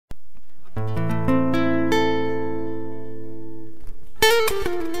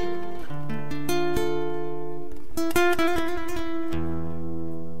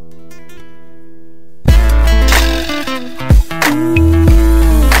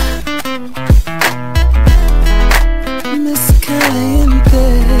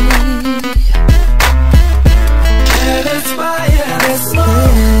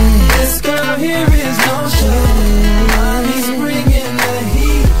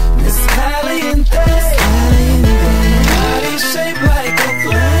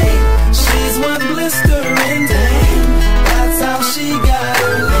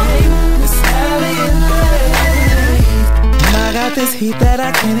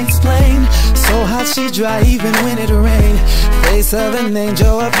explain. So hot she dry even when it rain. Face of an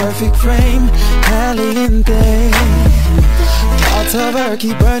angel, a perfect frame. Caliente. Thoughts of her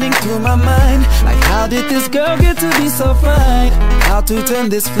keep burning through my mind. Like how did this girl get to be so fine? How to turn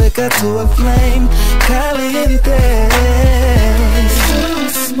this flicker to a flame. Caliente. So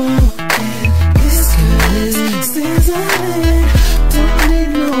smoking, this girl is sizzling. Don't need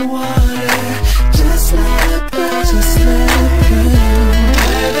no water, just let it burn. Just let it burn.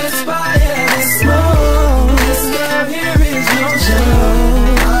 Let it fire, this smoke. This girl here is no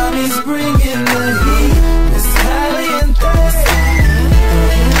joke. Mommy's bringing the heat. Miss Caliente.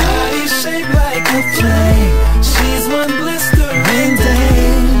 Body shaped like a flame. She's one blistering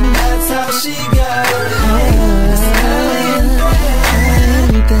dame. That's how she got her name. Miss Caliente.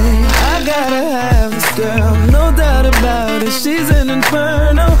 I gotta have this girl, no doubt about it. She's an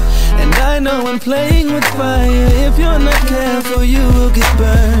inferno, and I know I'm playing with fire. If you're not careful, you will get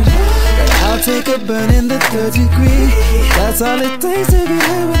burned. But I'll take a burn in the 3rd degree. That's all it takes to get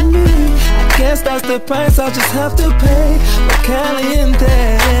here with me. I guess that's the price I'll just have to pay for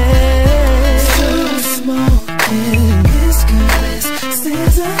Caliente. So smoking, this girl is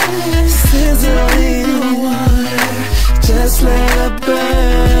sizzling. Sizzling in the water, just let her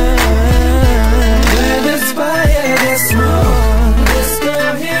burn.